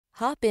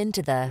Hop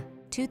into the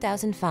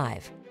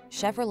 2005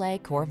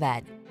 Chevrolet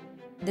Corvette.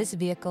 This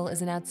vehicle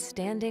is an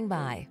outstanding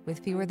buy with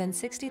fewer than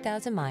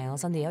 60,000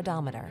 miles on the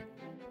odometer.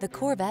 The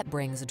Corvette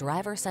brings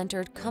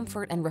driver-centered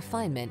comfort and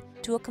refinement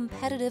to a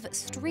competitive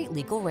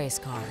street-legal race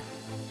car.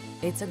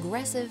 Its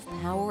aggressive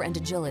power and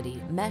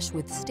agility mesh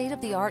with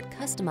state-of-the-art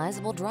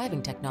customizable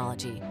driving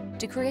technology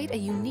to create a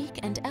unique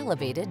and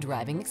elevated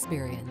driving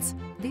experience.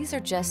 These are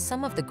just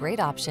some of the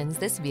great options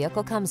this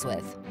vehicle comes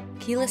with: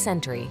 keyless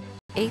entry,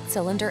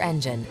 8-cylinder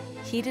engine,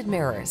 heated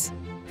mirrors,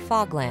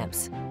 fog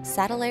lamps,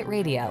 satellite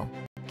radio,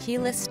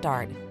 keyless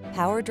start,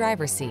 power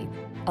driver seat,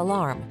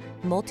 alarm,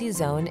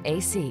 multi-zone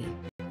AC,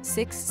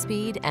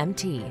 6-speed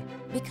MT.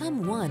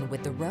 Become one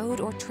with the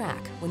road or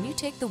track when you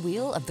take the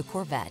wheel of the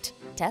Corvette.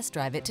 Test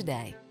drive it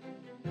today.